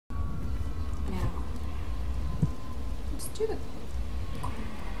do the... I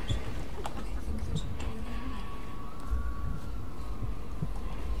think there's a door there.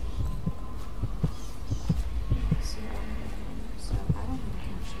 So I don't think I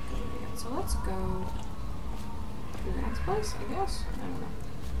can actually go there yet. So let's go to the next place, I guess? I don't know.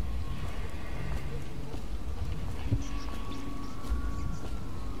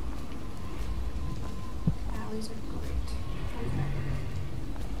 Alleys are great. Okay.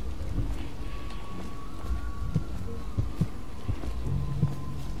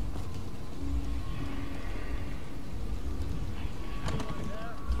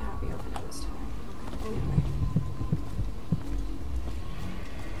 Can't be open at this time. Okay. Anyway.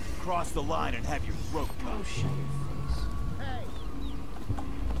 Cross the line and have your throat cut. Oh, shut your face. Hey!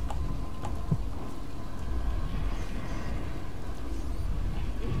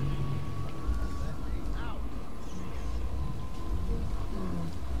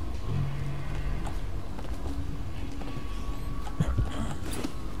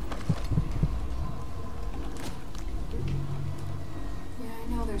 Yeah, I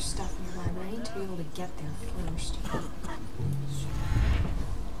know there's stuff nearby, but I need to be able to get there first.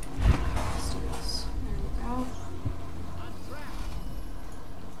 Let's do this. There we go.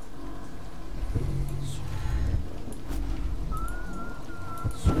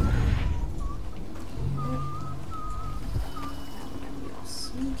 Now we're gonna be all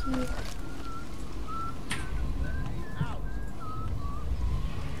sneaky.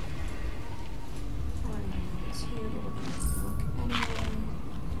 It's here, but we're gonna look anyway.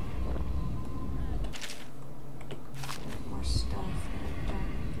 More stuff that I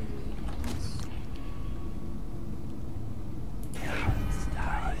don't really need.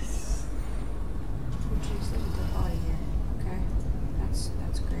 Oh jeez, there's a dead body here. Okay,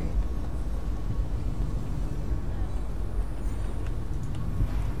 that's great.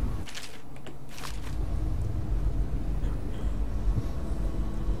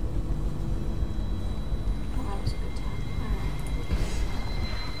 Well, that was a good time.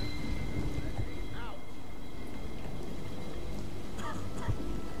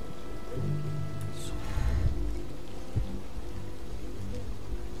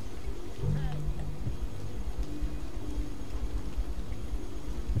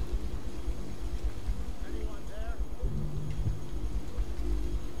 Anyone there?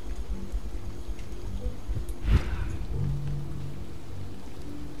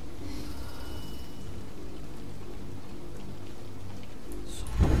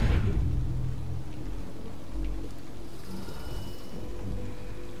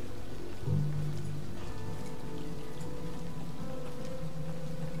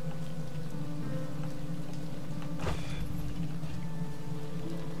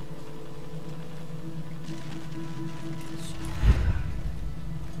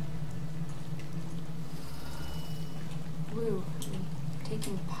 Woo, I'm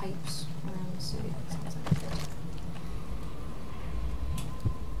taking pipes around the city. That sounds like a good time.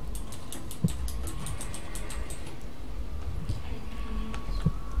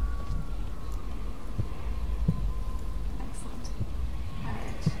 Excellent.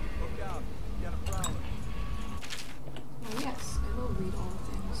 Alright. Look out. You got a problem. Well, yes, I will read all the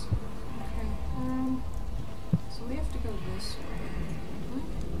things. Okay, so we have to go this way. What?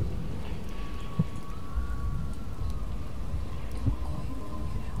 I don't quite know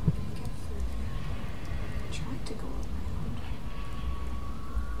yet how we're gonna get through here. I tried to go around.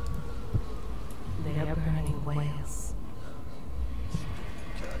 They are burning whales.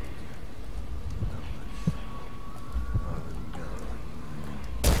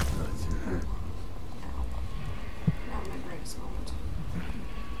 Ow. Not my greatest moment.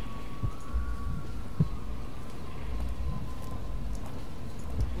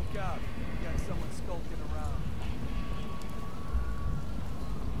 Look out. You got someone skulking around.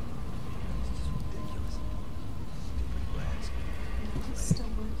 This is ridiculous. Stupid rats. It's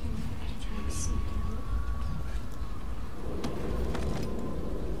still working. To try to sneak out.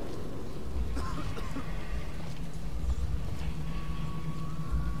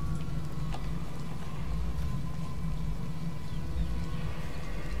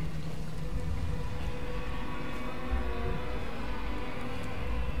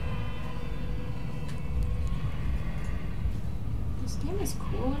 This game is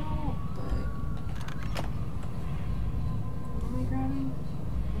cool and all, but what am I grabbing?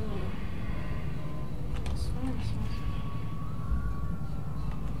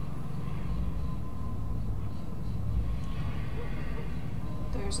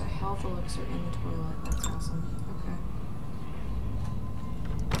 There's a health elixir in the toilet. That's awesome. Okay.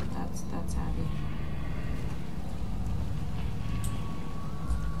 That's happy.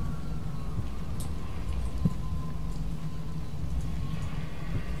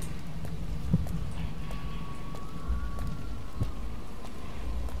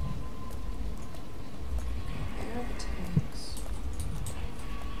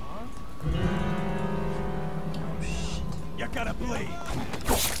 not gonna bleed.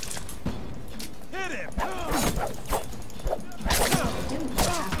 Hit him. I didn't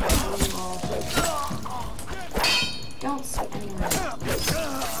have to kill you all. Don't see anywhere.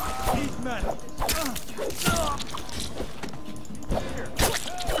 He's metal.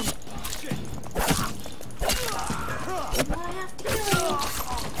 I have to kill you.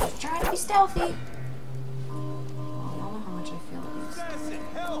 Try to be stealthy. Oh, y'all know how much I feel it is. Assassin,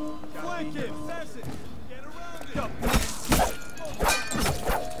 help! Flank him! Assassin! Get around him!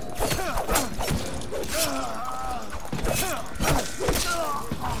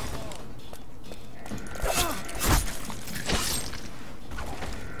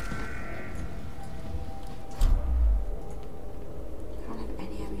 I don't have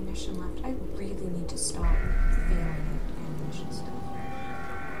any ammunition left. I really need to stop failing at ammunition stuff.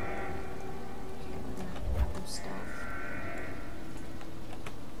 Okay, we're gonna do stealth.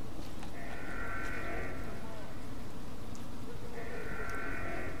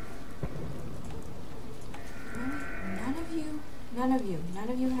 Really? None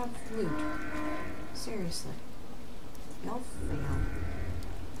of you have loot. Seriously. Y'all fail.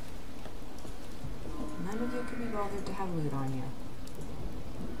 None of you can be bothered to have loot on you.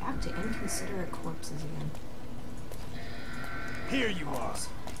 Back to inconsiderate corpses again. Here you are.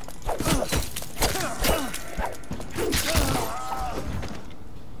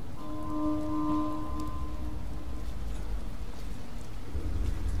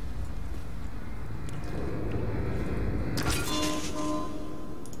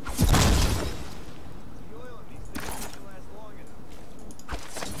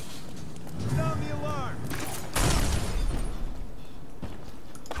 Sound the alarm.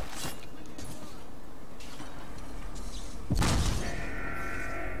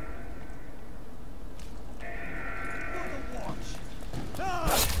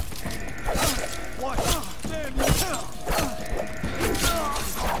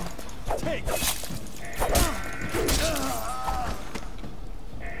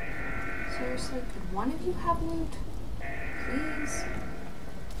 Seriously, could one of you have loot? Please?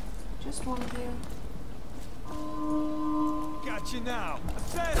 Just one of you? Got you now.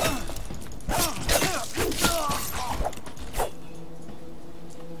 Assassin!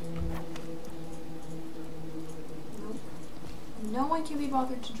 Nope. No one can be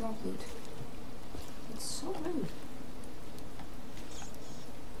bothered to drop loot. It's so rude.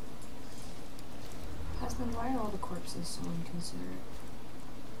 Husband, why are all the corpses so inconsiderate?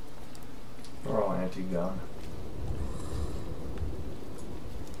 We're all anti-gun.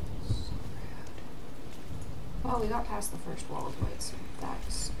 So bad. Well, we got past the first wall of light, so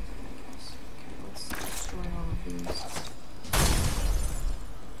that's good, I guess. Okay, let's destroy all of these.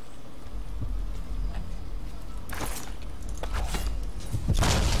 Is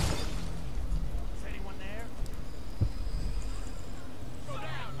anyone there?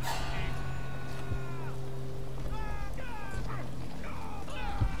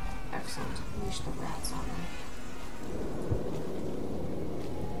 Excellent. Unleash the rats on them.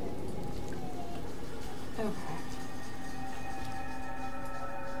 Okay.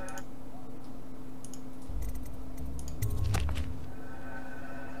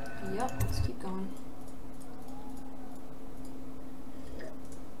 Yep, let's keep going.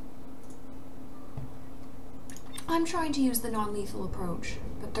 I'm trying to use the non-lethal approach,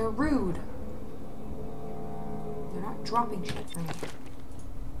 but they're rude. They're not dropping shit for me.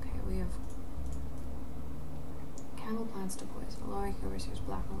 Okay, we have candle plants to poison. Lowering overseer's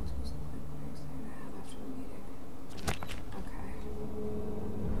black holes was the point they have after the meeting. Okay.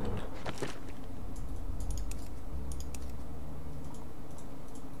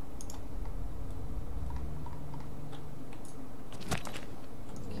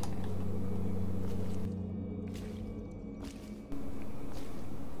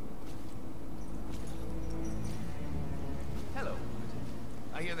 Hello.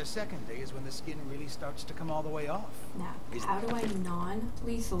 I hear the second day is when the skin really starts to come all the way off. Now, Is- how do I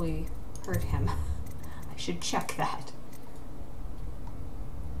non-lethally hurt him? I should check that.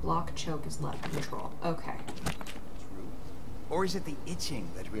 Block choke is left control. Okay. True. Or is it the itching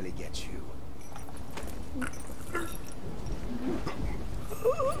that really gets you?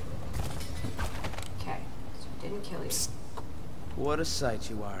 Okay. So it didn't kill you. What a sight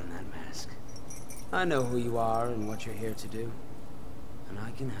you are in that mask. I know who you are and what you're here to do. And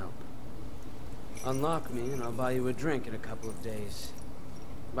I can help. Unlock me and I'll buy you a drink in a couple of days.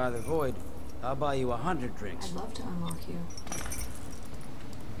 By the void, I'll buy you 100 drinks. I'd love to unlock you.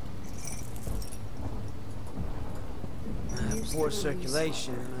 I have Use poor the release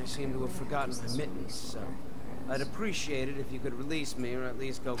circulation lever. and I seem to have forgotten Use my this mittens, release so lever. There it I'd is. appreciate it if you could release me or at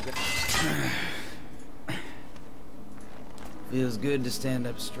least go get... Feels good to stand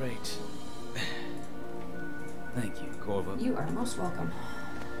up straight. Thank you, Corvo. You are most welcome.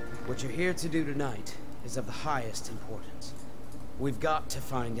 What you're here to do tonight is of the highest importance. We've got to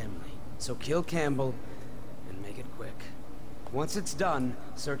find Emily, so kill Campbell and make it quick. Once it's done,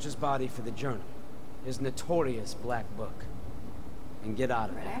 search his body for the journal, his notorious black book, and get out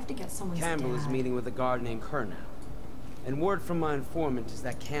of Right, I there. have to get someone's Campbell is dad. meeting with a guard named Kernow, and word from my informant is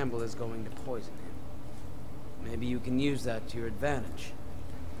that Campbell is going to poison him. Maybe you can use that to your advantage.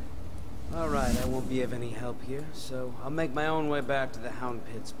 Alright, I won't be of any help here, so I'll make my own way back to the Hound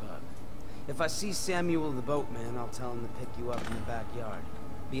Pits pub. If I see Samuel the boatman, I'll tell him to pick you up in the backyard,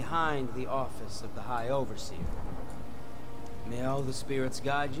 behind the office of the High Overseer. May all the spirits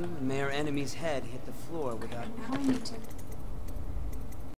guide you, and may our enemy's head hit the floor without... Now I need to